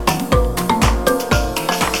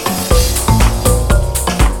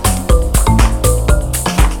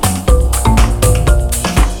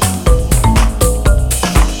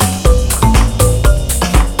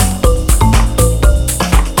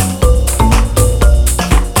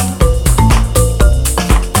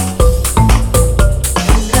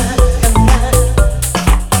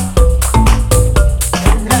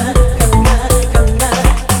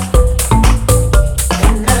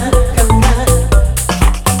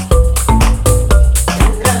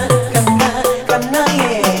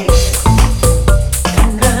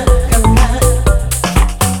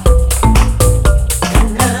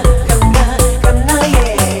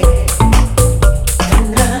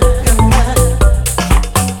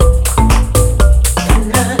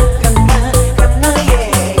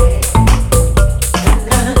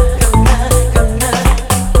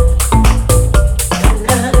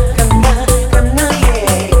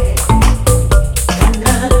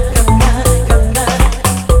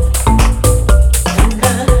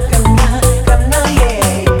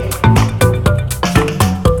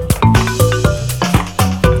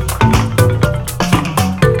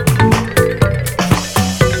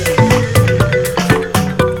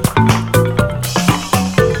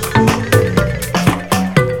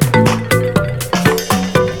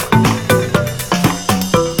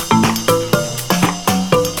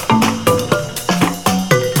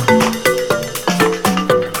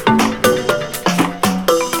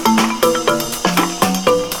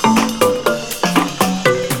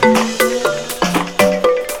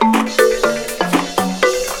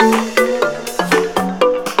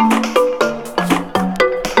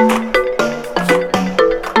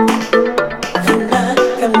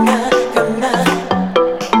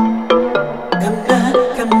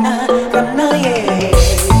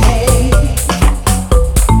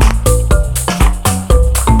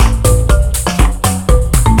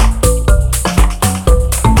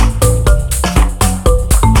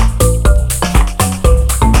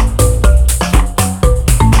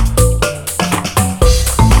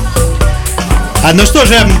Ну что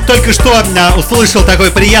же, только что услышал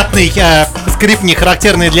такой приятный скрип,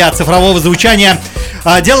 характерный для цифрового звучания.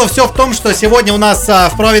 Дело все в том, что сегодня у нас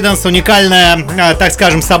в Providance уникальное, так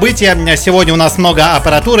скажем, событие. Сегодня у нас много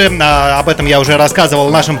аппаратуры. Об этом я уже рассказывал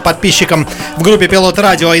нашим подписчикам в группе Пилот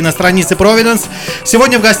Радио и на странице Providance.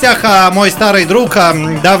 Сегодня в гостях мой старый друг,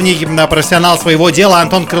 давний профессионал своего дела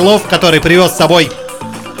Антон Крылов, который привез с собой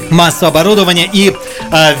массу оборудования и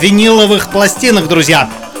виниловых пластинок, друзья.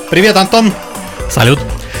 Привет, Антон. Салют.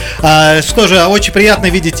 Что же, очень приятно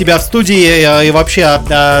видеть тебя в студии и вообще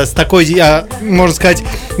с такой, можно сказать,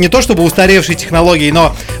 не то чтобы устаревшей технологией,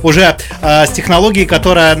 но уже с технологией,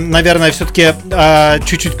 которая, наверное, все-таки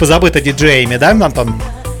чуть-чуть позабыта диджеями, да, Антон?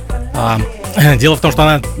 Дело в том, что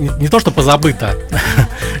она не то что позабыта,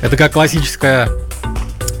 это как классическая,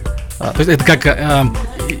 то есть это как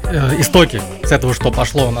истоки с этого, что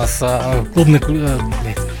пошло у нас клубная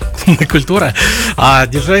культура, а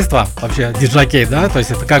диджейство, вообще диджакей, да, то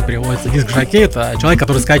есть это как переводится диск-жокей, это человек,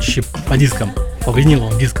 который скачущий по дискам, по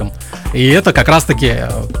виниловым дискам, и это как раз-таки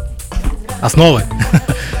основы.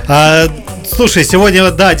 Слушай,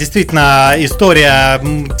 сегодня, да, действительно, история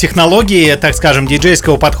технологии, так скажем,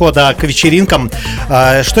 диджейского подхода к вечеринкам.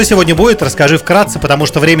 Что сегодня будет, расскажи вкратце, потому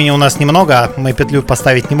что времени у нас немного, мы петлю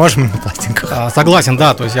поставить не можем на пластинках. Согласен,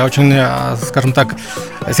 да, то есть я очень, скажем так,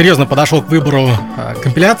 серьезно подошел к выбору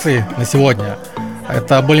компиляции на сегодня.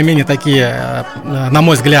 Это более-менее такие, на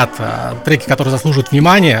мой взгляд, треки, которые заслуживают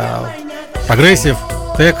внимания. Прогрессив,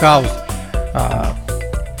 тех-хаус.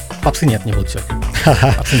 Попсы нет, не буду все-таки.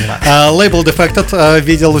 Лейбл Defected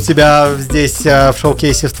видел у тебя здесь в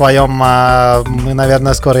шоу-кейсе в твоем. Мы,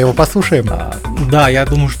 наверное, скоро его послушаем. Да, я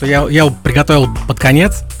думаю, что я его приготовил под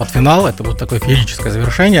конец, под финал. Это будет такое феерическое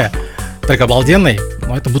завершение. Трек обалденный,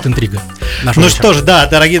 но это будет интрига. Ну что ж, да,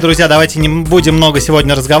 дорогие друзья, давайте не будем много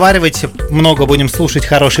сегодня разговаривать. Много будем слушать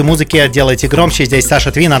хорошей музыки. Делайте громче. Здесь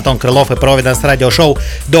Саша Твин, Антон Крылов и Providence Radio Show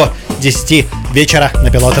до 10 вечера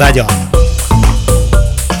на Пилот Радио.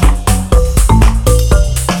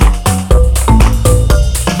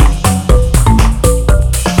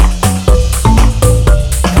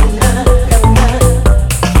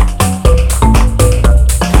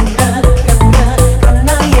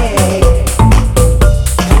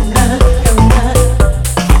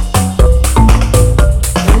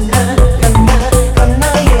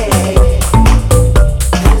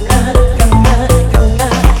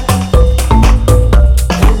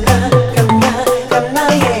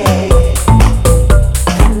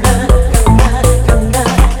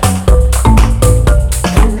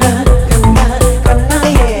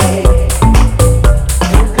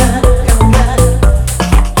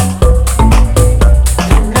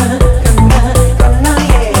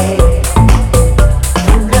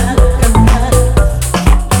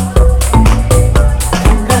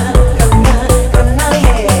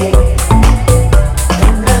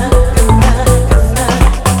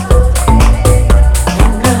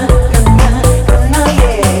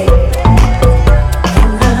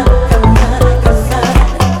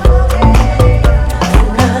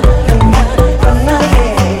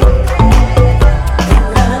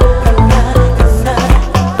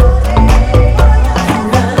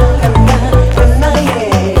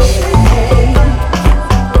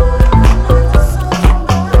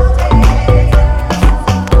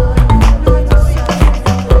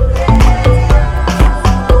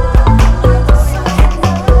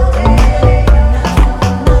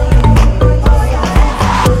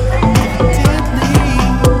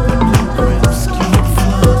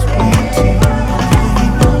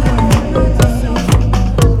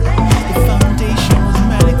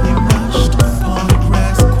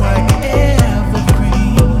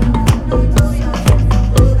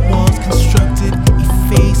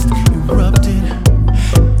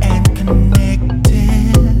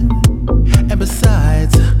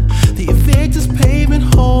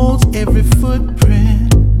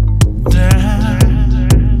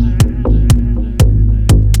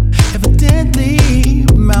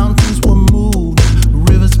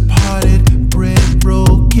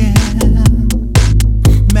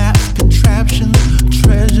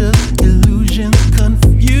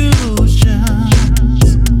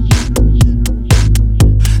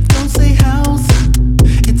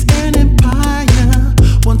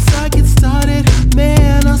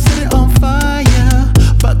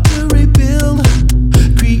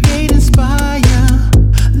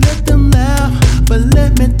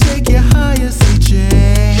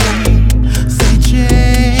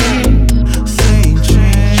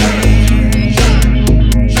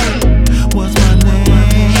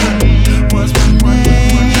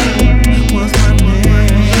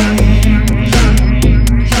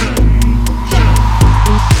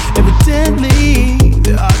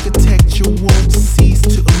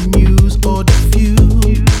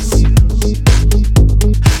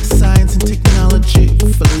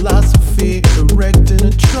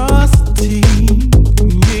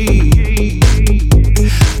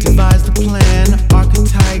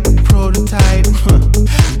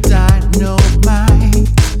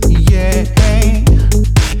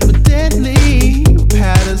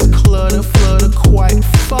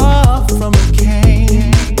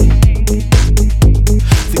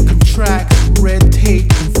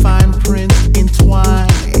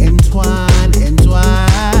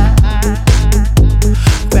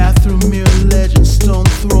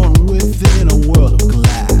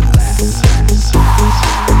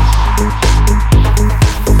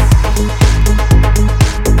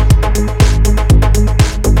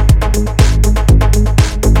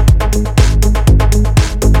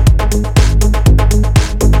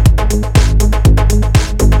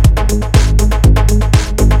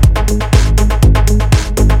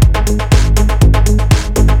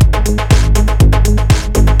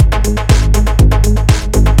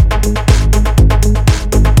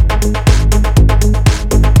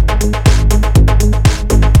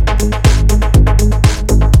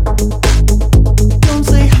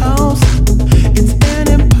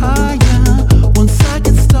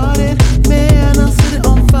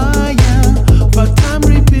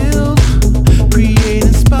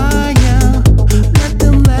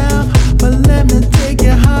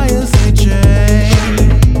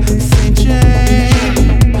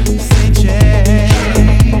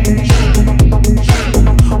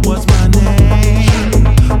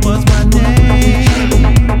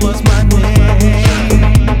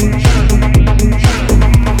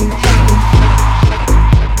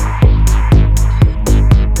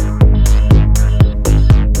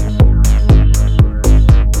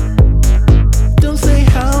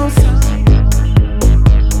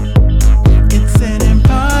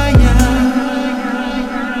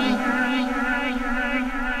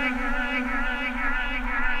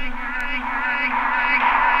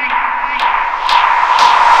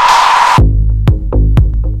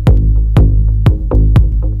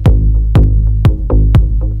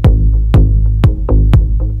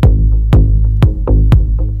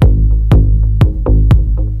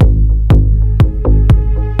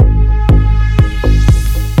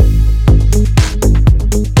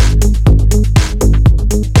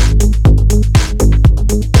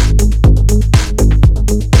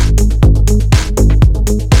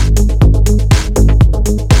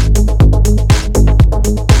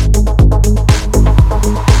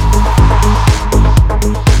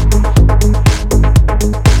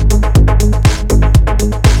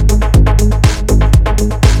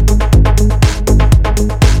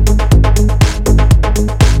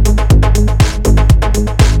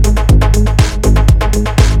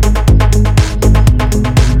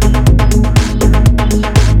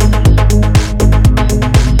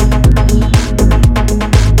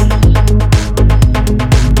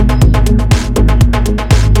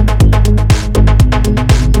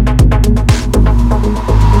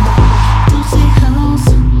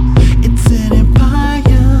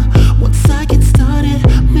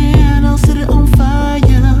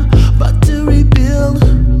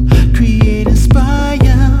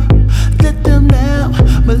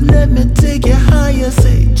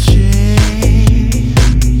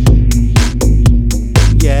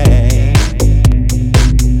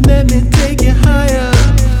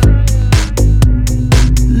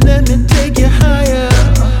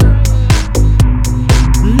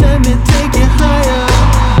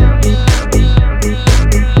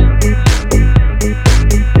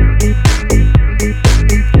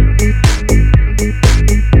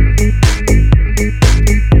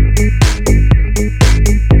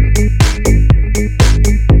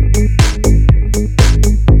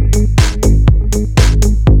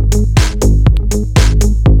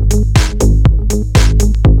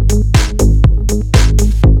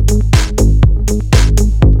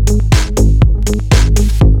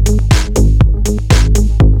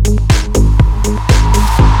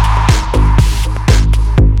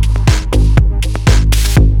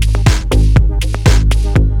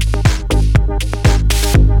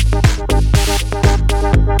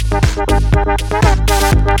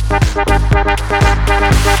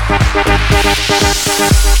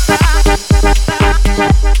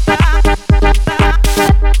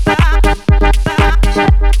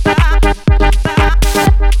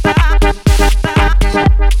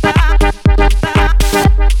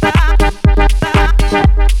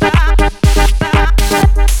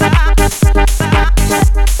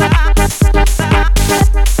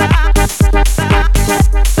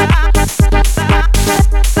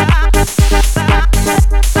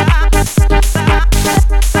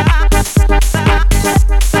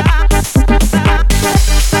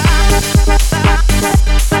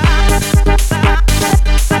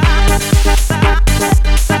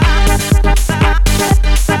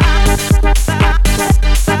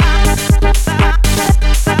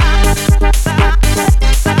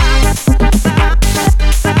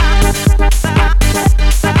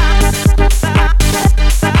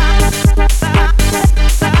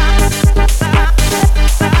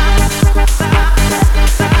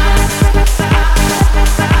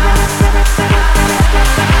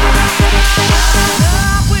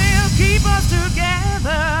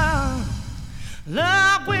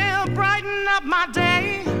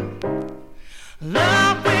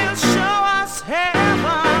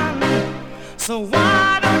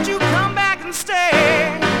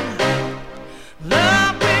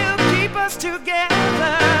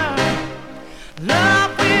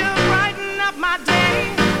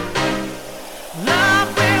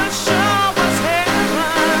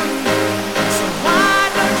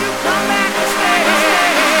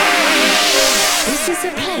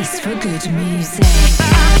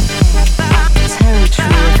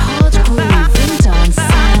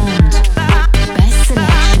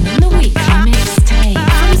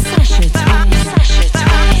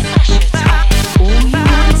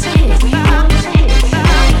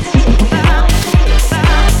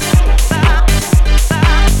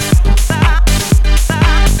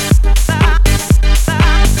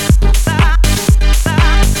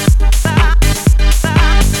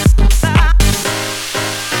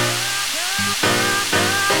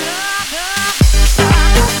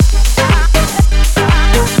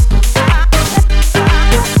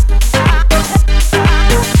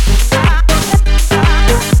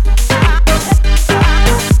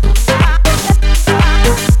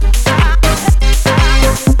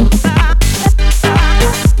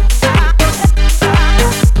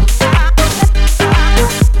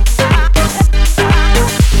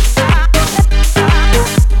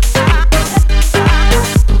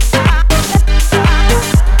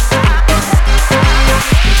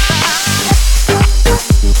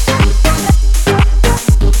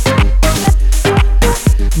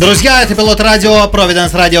 Друзья, это пилот радио,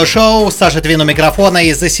 Providance радио шоу, Саша Твин у микрофона,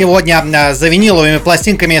 и за сегодня за виниловыми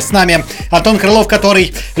пластинками с нами Антон Крылов,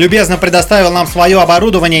 который любезно предоставил нам свое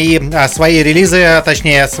оборудование и свои релизы,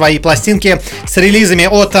 точнее свои пластинки с релизами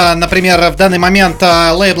от, например, в данный момент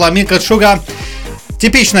лейбла Milk Sugar.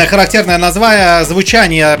 Типичное характерное название,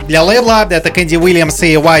 звучание для лейбла, это Кэнди Уильямс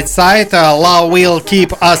и White Side, Love Will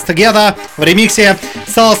Keep Us Together в ремиксе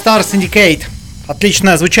Soul Star Syndicate.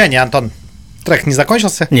 Отличное звучание, Антон. Трек не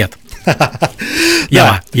закончился? Нет.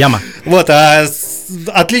 Яма. Вот,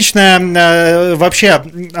 отличное, вообще,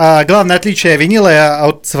 главное отличие винила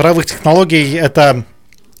от цифровых технологий, это,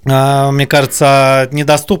 мне кажется,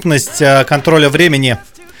 недоступность контроля времени.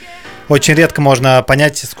 Очень редко можно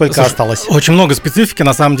понять, сколько осталось. Очень много специфики,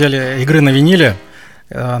 на самом деле, игры на виниле,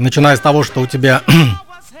 начиная с того, что у тебя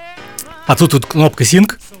отсутствует кнопка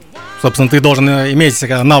Sync. Собственно, ты должен иметь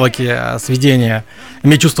навыки сведения,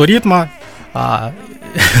 иметь чувство ритма,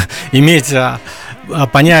 иметь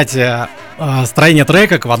понятие строения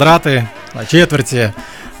трека, квадраты, четверти,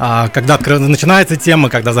 когда начинается тема,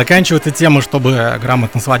 когда заканчивается тема, чтобы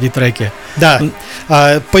грамотно сводить треки. Да,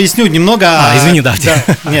 поясню немного. Извини, да.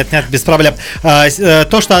 Нет, без проблем.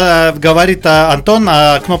 То, что говорит Антон,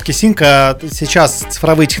 кнопки Sync, сейчас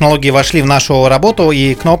цифровые технологии вошли в нашу работу,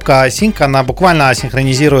 и кнопка Sync, она буквально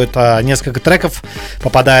синхронизирует несколько треков,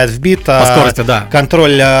 попадает в бит. По скорости, да.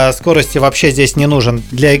 Контроль скорости вообще здесь не нужен.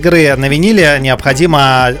 Для игры на виниле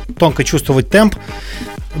необходимо тонко чувствовать темп,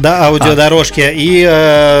 да, аудиодорожки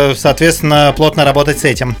и, соответственно, плотно работать с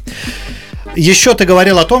этим. Еще ты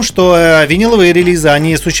говорил о том, что виниловые релизы,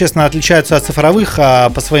 они существенно отличаются от цифровых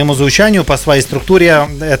по своему звучанию, по своей структуре.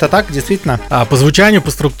 Это так, действительно? По звучанию, по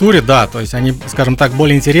структуре, да. То есть они, скажем так,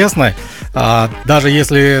 более интересны. Даже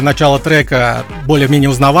если начало трека более-менее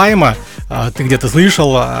узнаваемо, ты где-то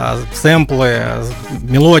слышал сэмплы,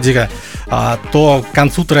 мелодика, то к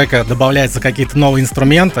концу трека добавляются какие-то новые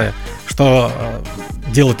инструменты, что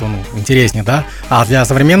делать интереснее, да. А для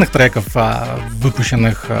современных треков,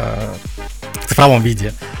 выпущенных в цифровом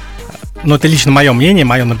виде, это лично мое мнение,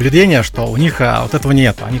 мое наблюдение, что у них вот этого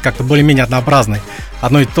нет. Они как-то более-менее однообразны.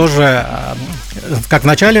 Одно и то же, как в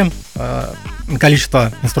начале,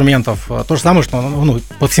 количество инструментов, то же самое, что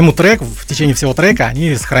по всему треку, в течение всего трека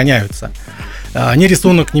они сохраняются. Ни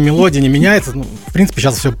рисунок, ни мелодия не меняется. В принципе,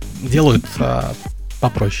 сейчас все делают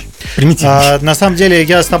попроще, примитивнее. На самом деле,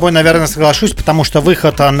 я с тобой, наверное, соглашусь, потому что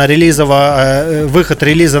выход релиза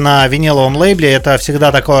на виниловом лейбле — это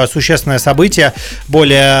всегда такое существенное событие.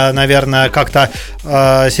 Более, наверное, как-то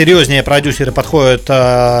серьезнее продюсеры подходят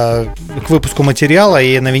к выпуску материала,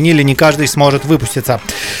 и на виниле не каждый сможет выпуститься.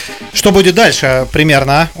 Что будет дальше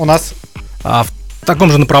примерно у нас? В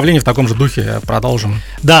таком же направлении, в таком же духе продолжим.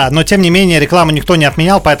 Да, но тем не менее рекламу никто не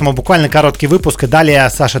отменял, поэтому буквально короткий выпуск. И далее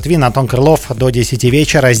Саша Твин, Антон Крылов до 10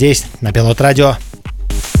 вечера здесь на Пилот Радио.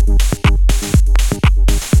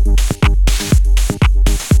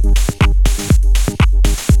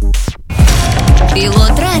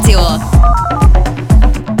 Пилот Радио.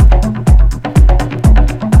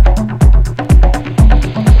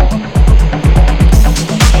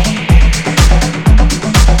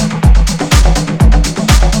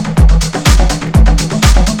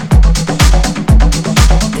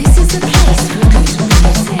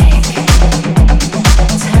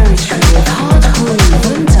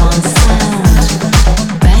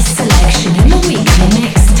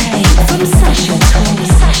 Session 20.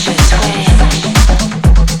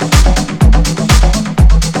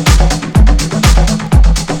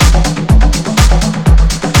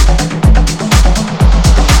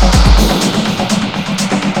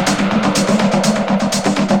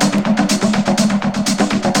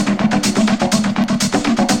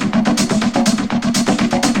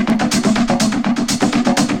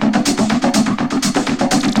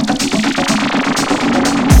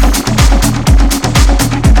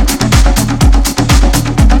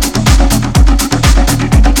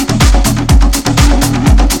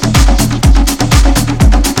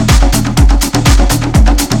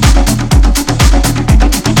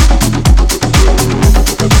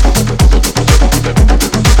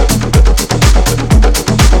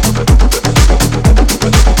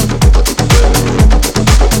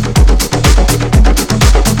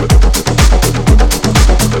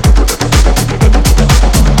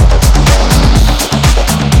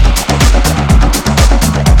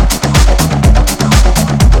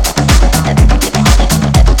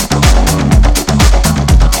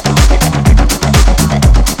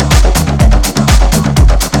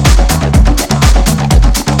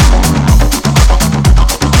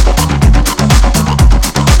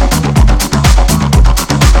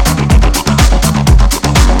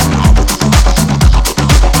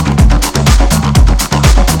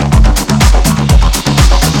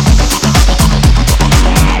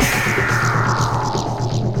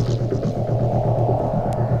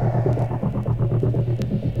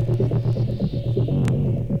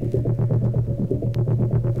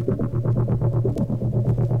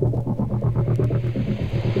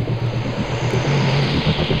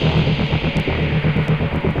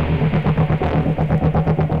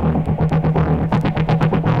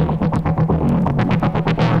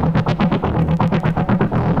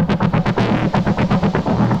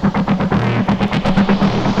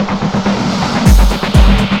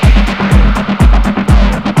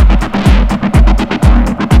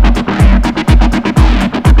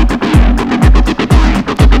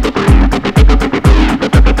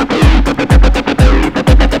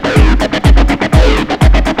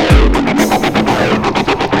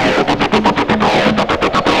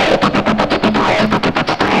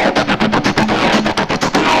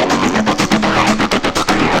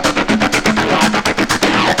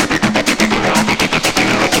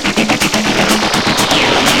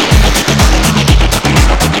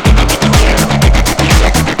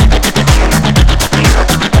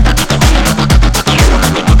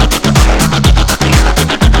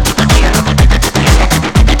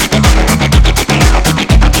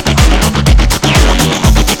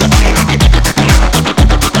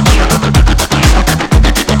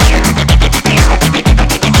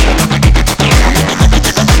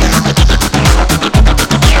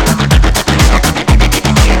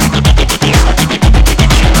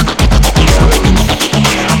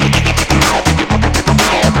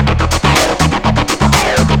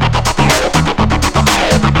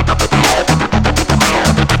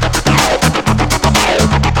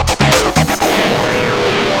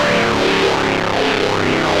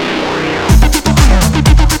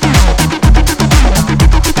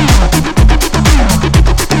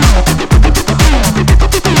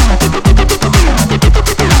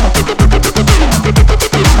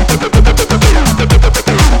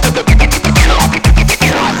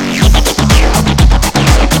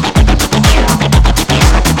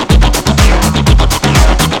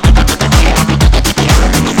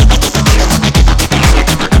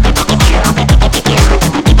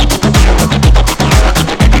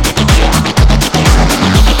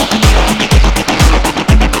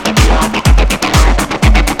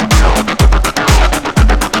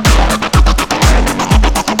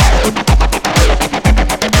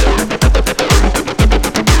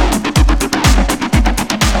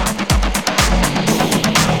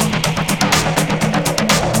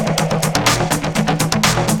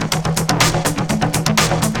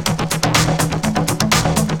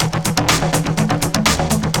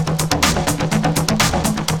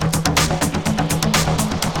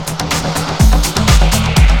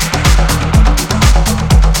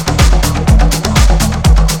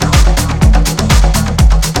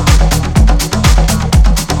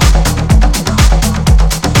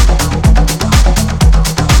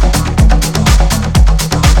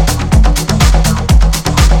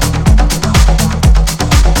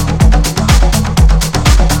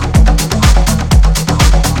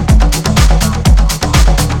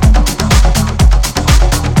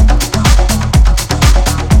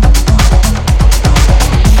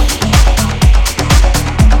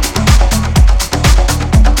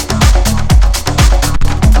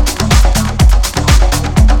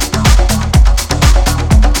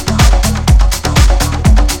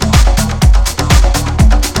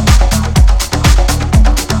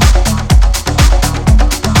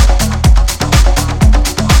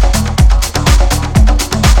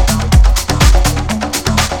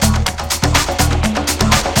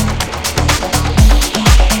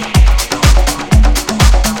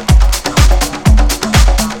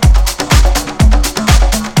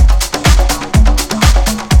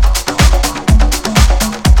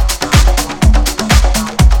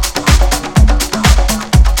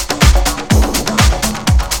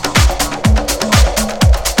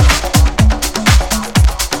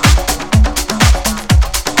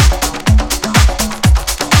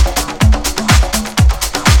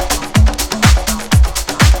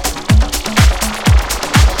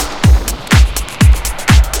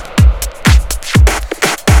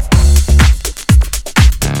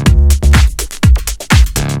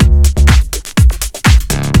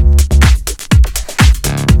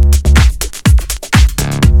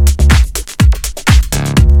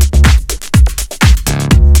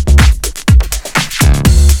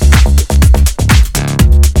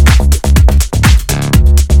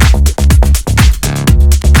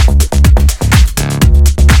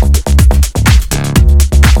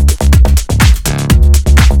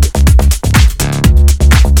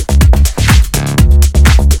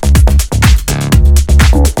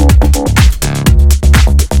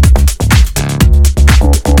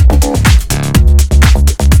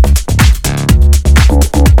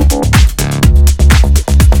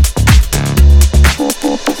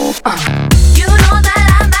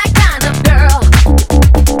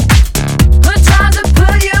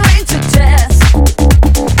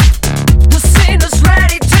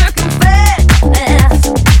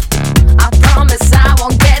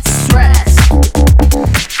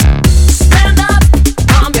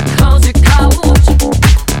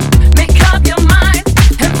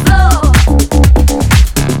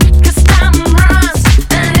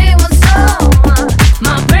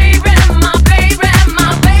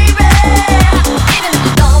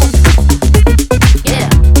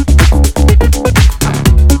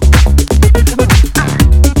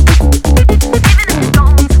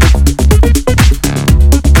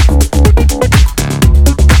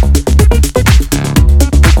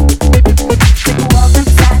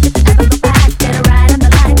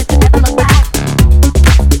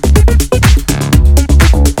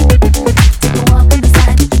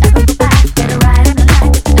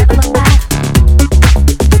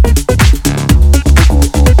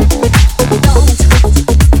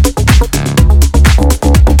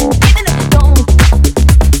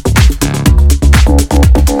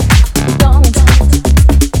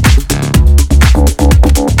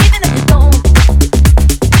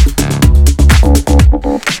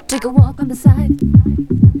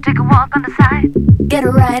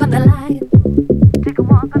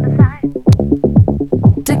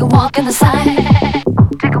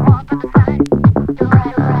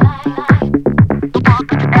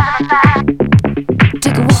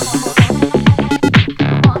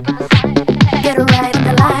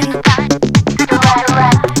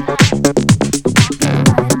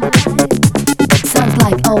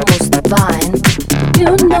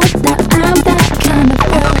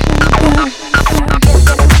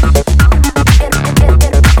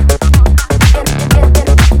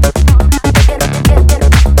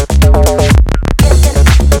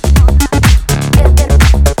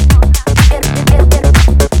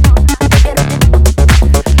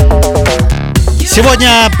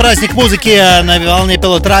 Сегодня праздник музыки на волне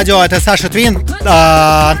Пилот Радио. Это Саша Твин,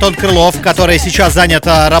 Антон Крылов, который сейчас занят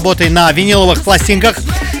работой на виниловых пластинках.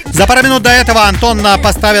 За пару минут до этого Антон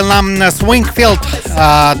поставил нам Swingfield,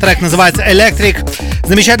 трек называется Electric.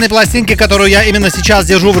 Замечательной пластинки, которую я именно сейчас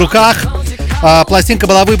держу в руках. Пластинка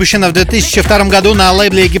была выпущена в 2002 году на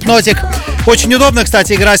лейбле Hypnotic. Очень удобно,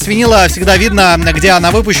 кстати, играть с винила. Всегда видно, где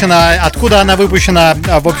она выпущена, откуда она выпущена.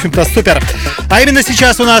 В общем-то, супер. А именно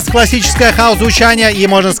сейчас у нас классическое хаус-звучание. И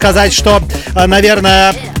можно сказать, что,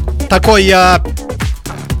 наверное, такой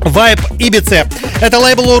вайб Ибицы. Это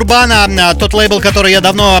лейбл Урбана, тот лейбл, который я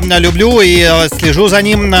давно люблю и слежу за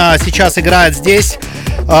ним. Сейчас играет здесь.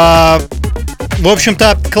 В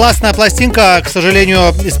общем-то, классная пластинка. К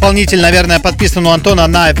сожалению, исполнитель, наверное, подписан у Антона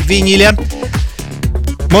на виниле.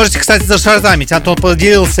 Можете, кстати, зашазамить. Антон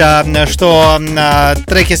поделился, что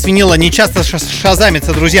треки с винила не часто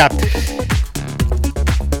шазамятся, друзья.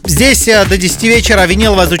 Здесь до 10 вечера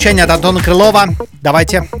виниловое звучание от Антона Крылова.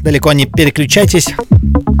 Давайте, далеко не переключайтесь.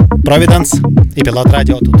 Providance и Пилот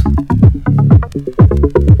Радио тут.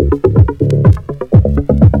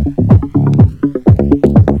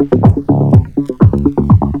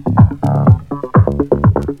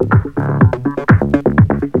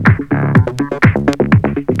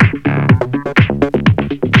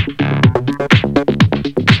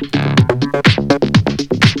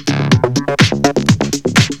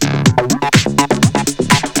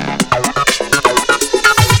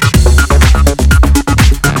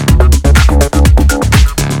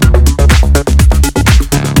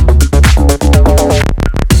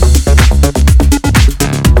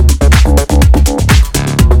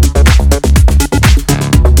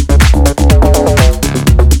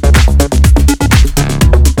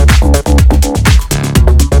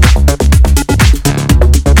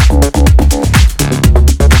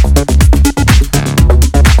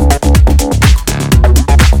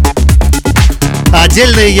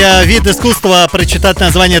 Отдельный вид искусства прочитать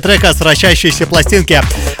название трека с вращающейся пластинки.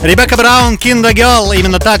 Ребекка Браун, Kinda Girl,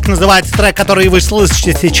 именно так называется трек, который вы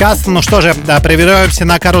слышите сейчас. Ну что же, прерываемся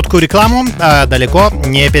на короткую рекламу. Далеко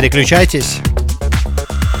не переключайтесь.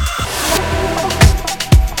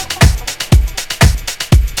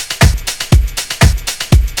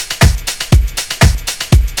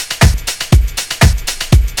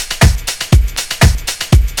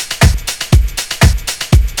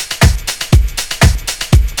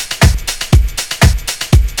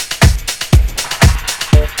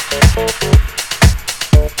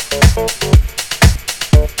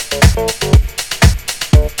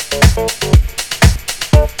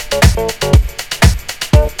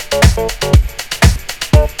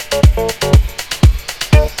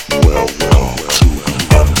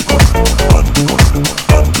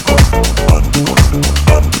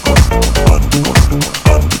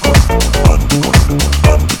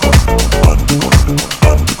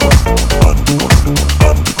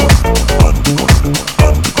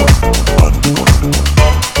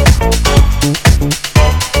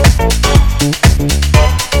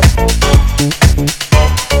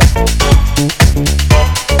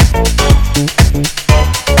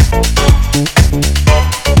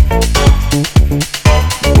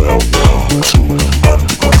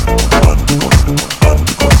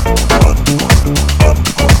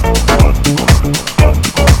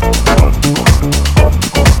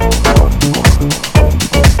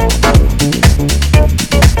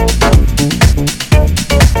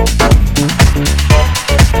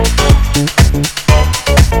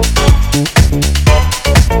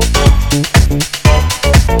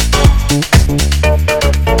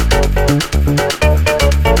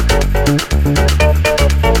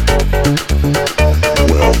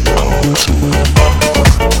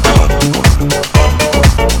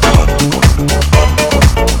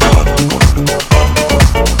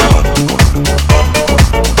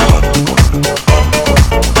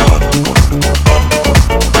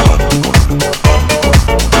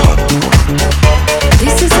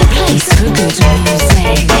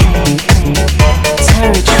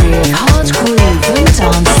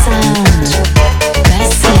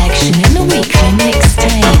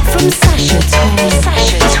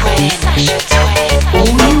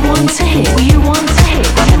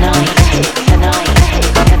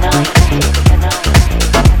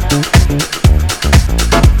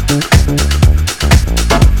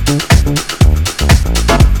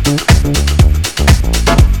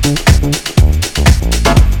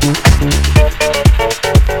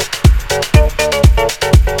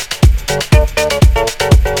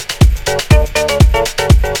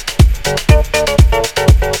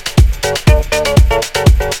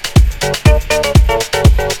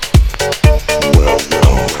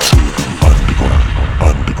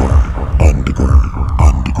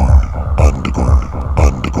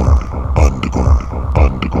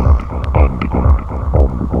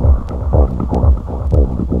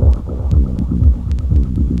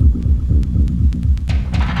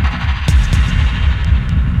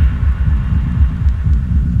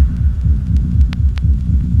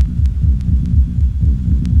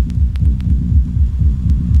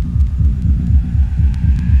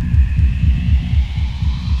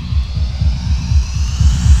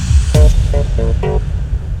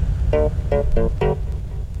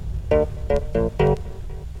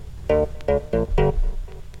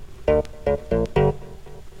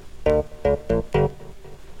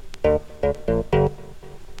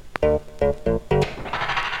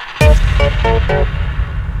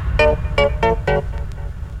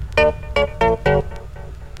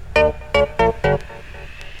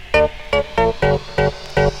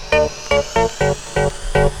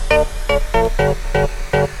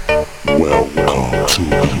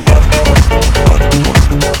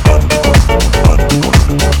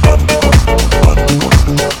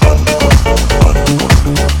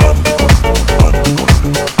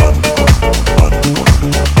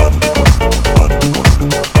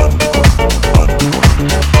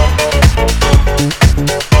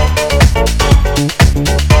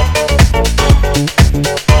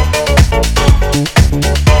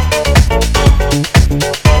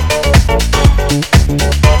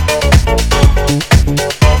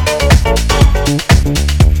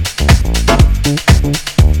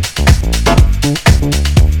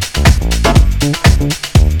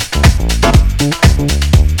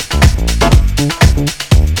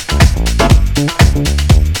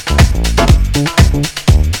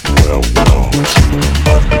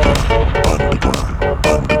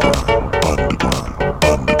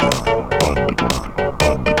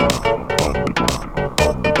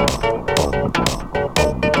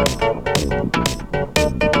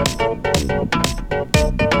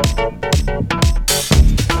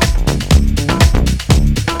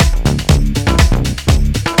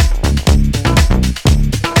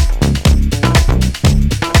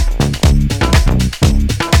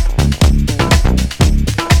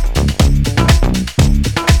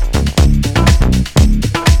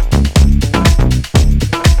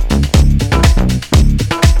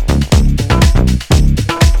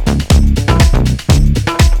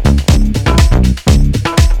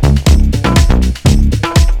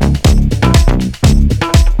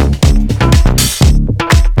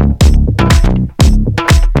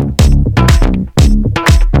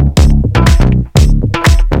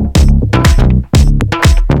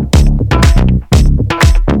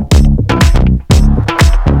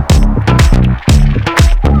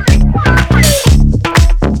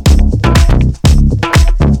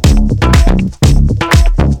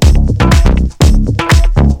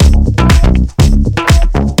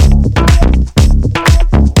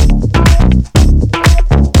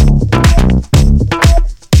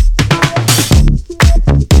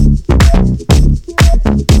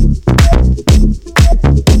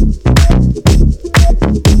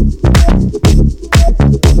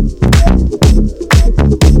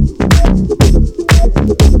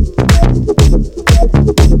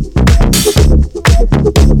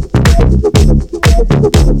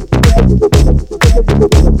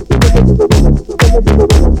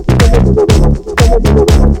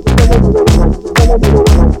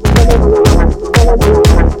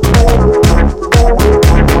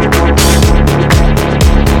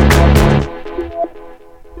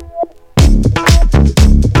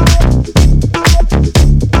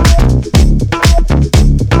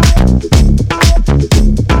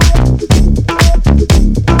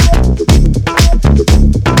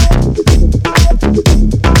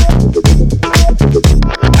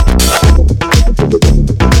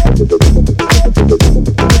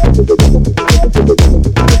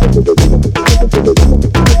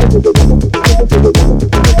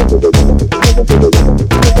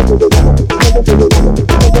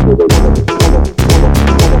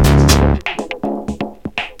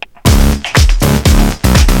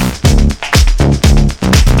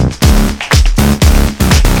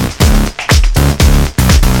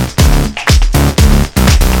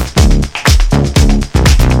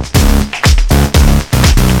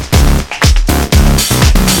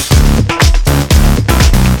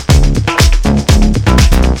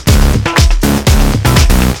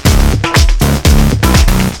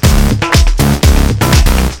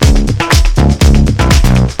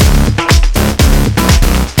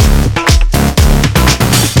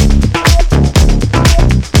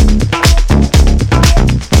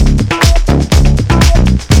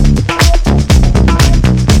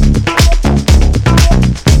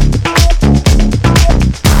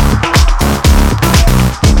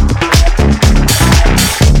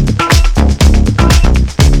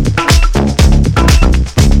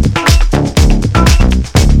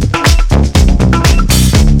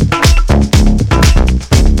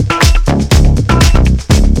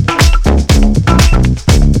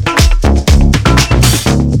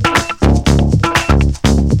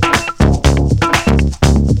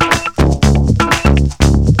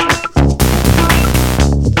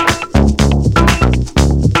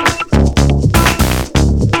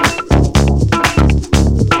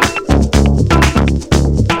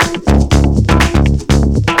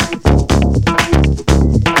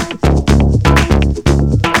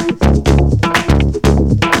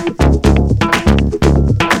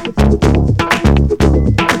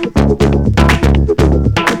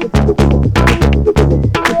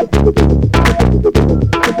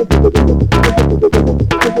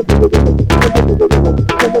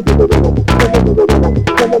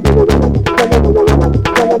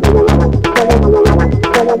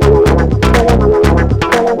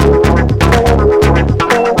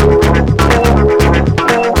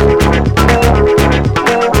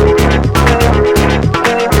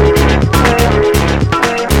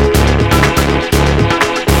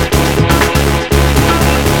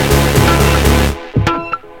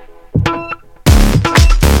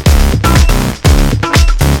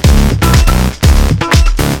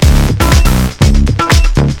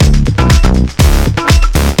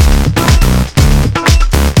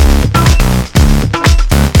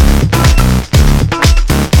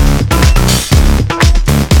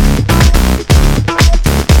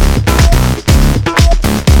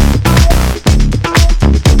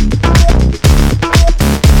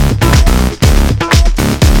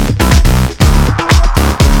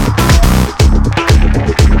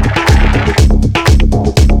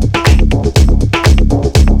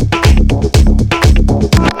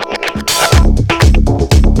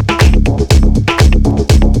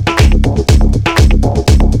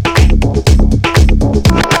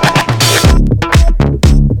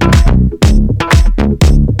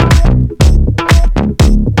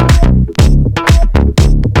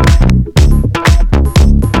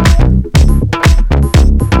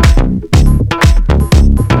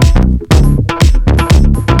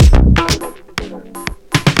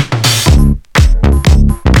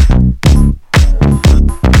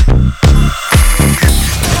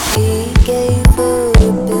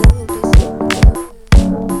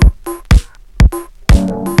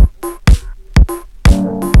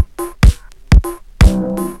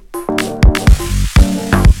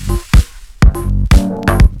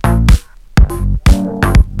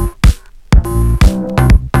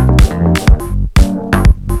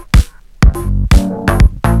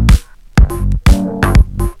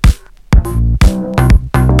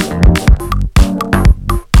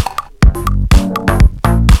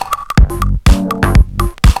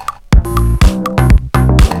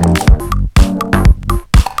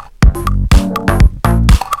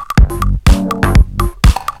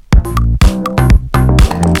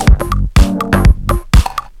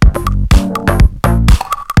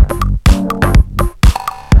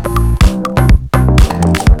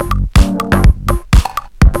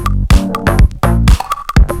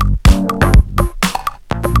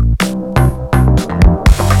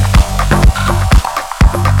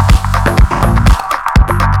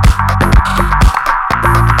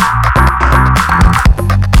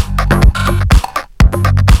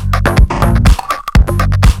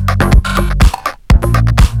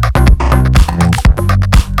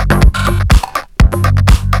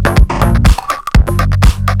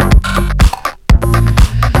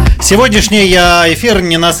 Сегодняшний эфир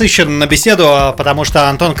не насыщен на беседу, потому что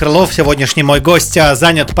Антон Крылов, сегодняшний мой гость,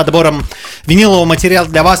 занят подбором винилового материала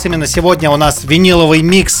для вас. Именно сегодня у нас виниловый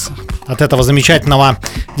микс от этого замечательного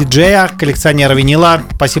диджея, коллекционера винила.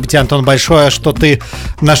 Спасибо тебе, Антон, большое, что ты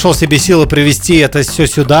нашел себе силы привезти это все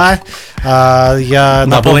сюда.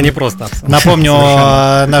 Было непросто. Напомню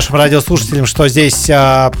нашим радиослушателям, что здесь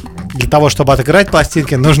для того, чтобы отыграть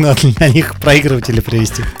пластинки, нужно для них проигрыватели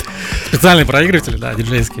привезти. Специальные проигрыватели, да,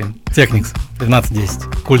 диджейские. Technics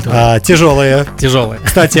 1210. Культовые. Тяжелые.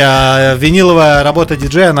 Кстати, виниловая работа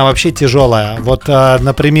диджея, она вообще тяжелая. Вот,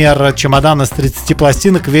 например, чемодан из 30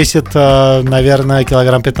 пластинок весит, наверное,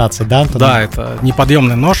 килограмм 15, да, Антон? Да, это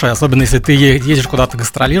неподъемная ноша, особенно если ты едешь куда-то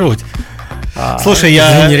гастролировать. Слушай,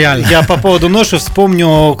 я по поводу ноши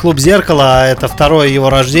вспомню клуб «Зеркало». Это второе его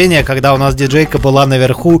рождение, когда у нас диджейка была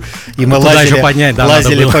наверху, и мы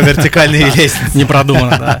лазили по вертикальной лестнице. Не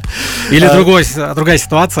продумано, да. Или другая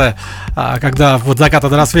ситуация, когда вот «Заката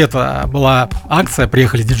до рассвета» была акция,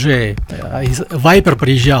 приехали диджеи, Вайпер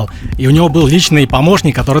приезжал, и у него был личный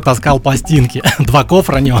помощник, который таскал пластинки. 2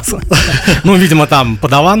 кофра нес. Ну, видимо, там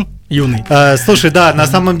подаван юный. Слушай, да, на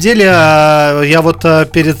самом деле я вот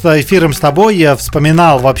перед эфиром с тобой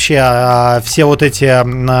вспоминал вообще все вот эти,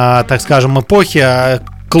 так скажем, эпохи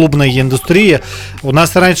клубной индустрии. У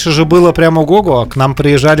нас раньше же было прямо ого-го. К нам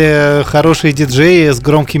приезжали хорошие диджеи с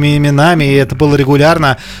громкими именами, и это было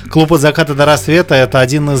регулярно. Клуб «От заката до рассвета» — это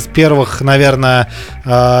один из первых, наверное,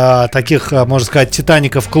 таких, можно сказать,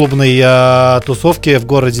 титаников клубной тусовки в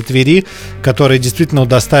городе Твери, который действительно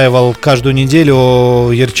удостаивал каждую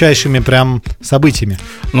неделю ярчайшими прям событиями.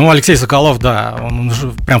 Ну, Алексей Соколов, да, он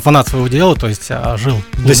же прям фанат своего дела, то есть жил.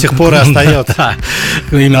 До сих пор и остается.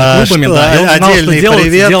 Именно клубами, да. Отдельный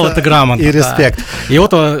привет привет. Сделал это грамотно. И респект. Да. И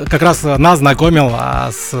вот как раз нас знакомил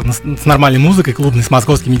с нормальной музыкой клубной, с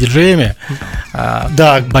московскими диджеями.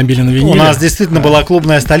 Да, бомбили на виниле. У нас действительно была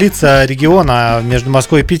клубная столица региона. Между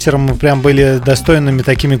Москвой и Питером мы прям были достойными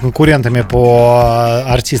такими конкурентами по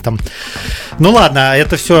артистам. Ну ладно,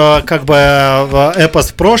 это все как бы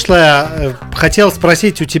эпос в прошлое. Хотел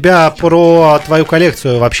спросить у тебя про твою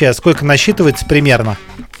коллекцию вообще. Сколько насчитывается примерно?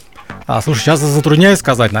 Слушай, сейчас затрудняюсь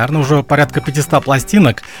сказать. Наверное, уже порядка 500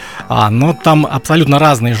 пластинок. Но там абсолютно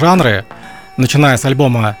разные жанры. Начиная с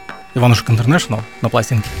альбома Иванушек International на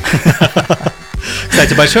пластинке.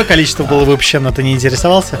 Кстати, большое количество было выпущено, ты не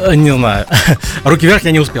интересовался? Не знаю. «Руки вверх»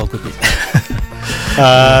 я не успел купить.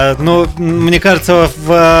 Ну, мне кажется,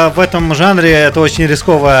 в этом жанре это очень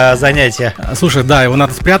рисковое занятие. Слушай, да, его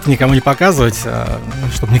надо спрятать, никому не показывать,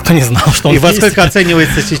 чтобы никто не знал, что он есть. И во сколько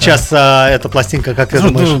оценивается сейчас эта пластинка, как ты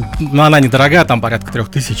думаешь? Ну, она недорогая, там порядка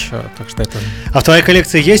 3000, так что это... А в твоей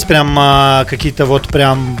коллекции есть прям какие-то вот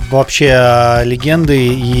прям вообще легенды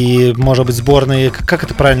и, может быть, сборные, как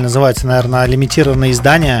это правильно называется, наверное, лимитированные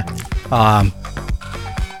издания?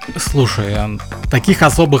 Слушай, таких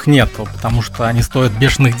особых нет, потому что они стоят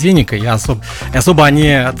бешеных денег, и особо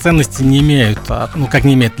они ценности не имеют, ну как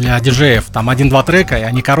не имеют для диджеев, там 1-2 трека, и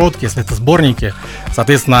они короткие, если это сборники,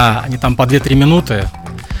 соответственно, они там по 2-3 минуты.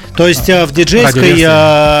 То есть в диджейской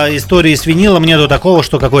истории с винилом нету такого,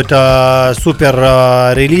 что какой-то супер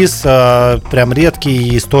релиз прям редкий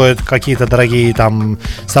и стоит какие-то дорогие там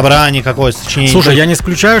собрания, какое-то сочинение. Слушай, я не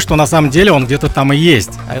исключаю, что на самом деле он где-то там и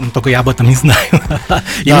есть, только я об этом не знаю.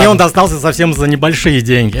 И мне он достался совсем за небольшие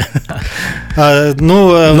деньги.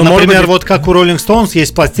 Ну, например, вот как у Rolling Stones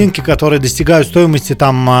есть пластинки, которые достигают стоимости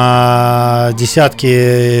там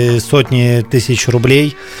десятки, сотни тысяч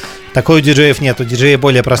рублей. Такой у диджеев нет, у диджея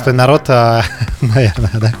более простой народ,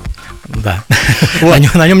 наверное, да? Да, вот.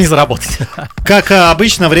 На нем не заработать. Как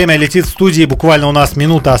обычно, время летит в студии, буквально у нас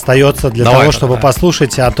минута остается для того, чтобы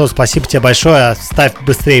послушать. Антон, спасибо тебе большое, ставь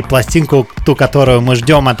быстрее пластинку, ту, которую мы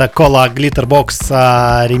ждем, это Кола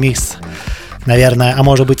Glitterbox ремикс, наверное, а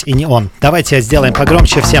может быть и не он. Давайте сделаем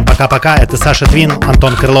погромче, всем пока-пока, это Саша Твин,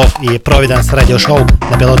 Антон Крылов и Providance радиошоу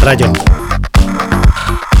на Пилот Радио.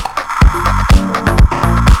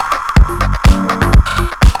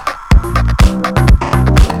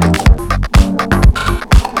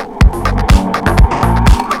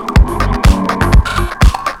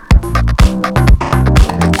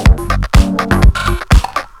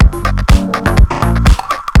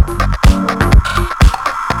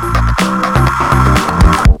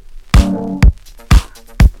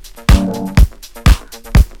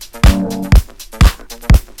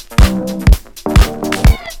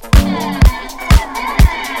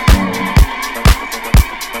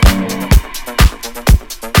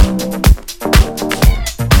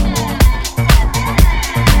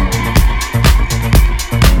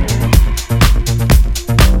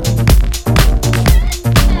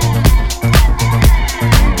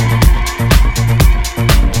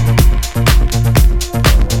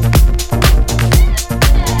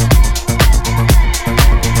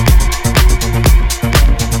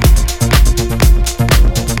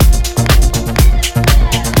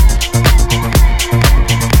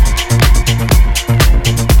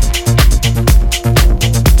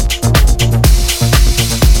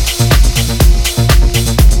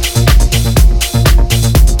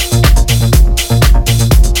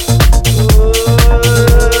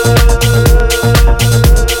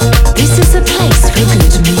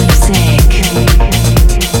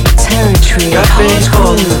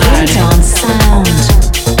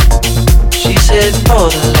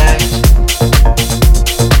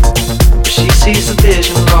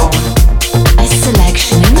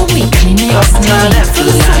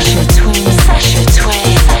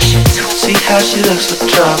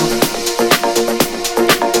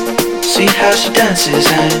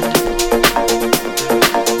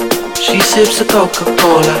 Sips of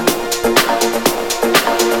Coca-Cola.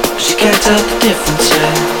 She can't tell the difference,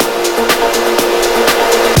 yeah.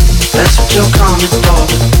 That's what you're coming for,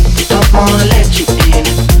 but they don't wanna let you in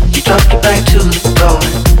it. You drop your back to the floor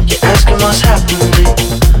and you're asking what's happening.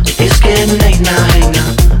 It's getting late now, hey now.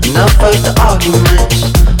 Enough of the arguments.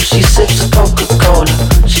 She sips of Coca-Cola.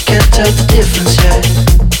 She can't tell the difference, yeah.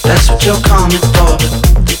 That's what you're coming for, but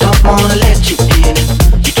they don't wanna let you in it.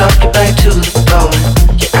 You drop your back to the floor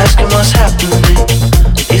and you're asking what's happening.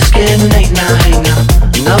 It's getting late now, hey now.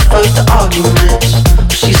 Enough of the arguments.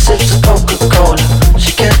 She sips of Coca-Cola.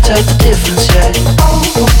 She can't tell the difference, yeah.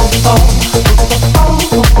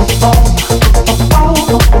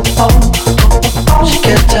 She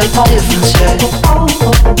can't tell the difference, yeah.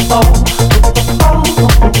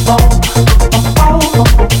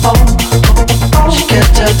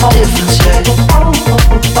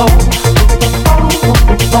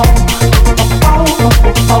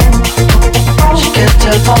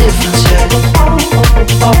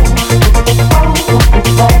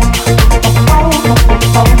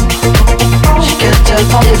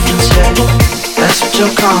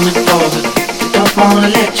 coming forward. They don't wanna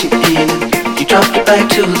let you in. You drop your back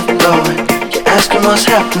to the floor and you're asking what's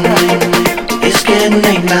happening. It's getting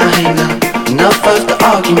late now, hey now. Enough of the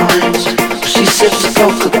arguments. She sips a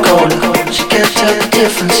Coca-Cola. She can't tell the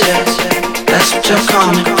difference yet. That's what you're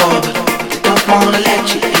coming forward. They don't wanna let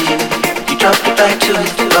you in. You drop your back to the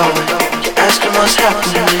floor and you're asking what's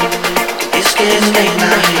happening. It's getting late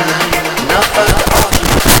now, hey now. Enough of the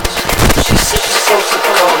arguments. She sips a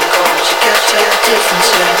Coca-Cola. She can't tell the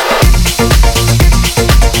difference yet.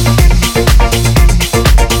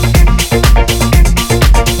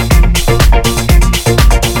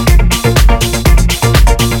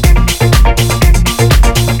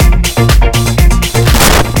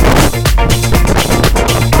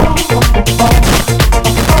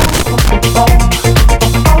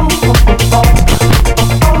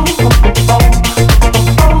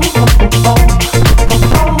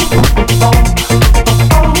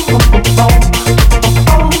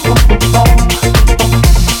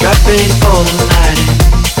 Ready for the night.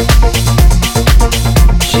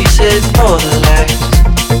 She said for the lights,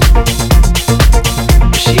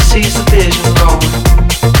 but she sees the vision going,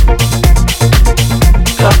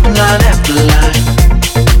 couple line after line.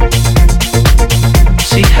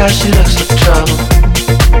 See how she looks like trouble.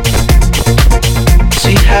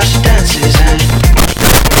 See how she dances and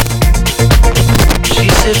she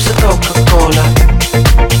sips the Coca-Cola.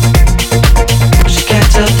 She can't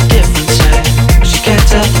tell the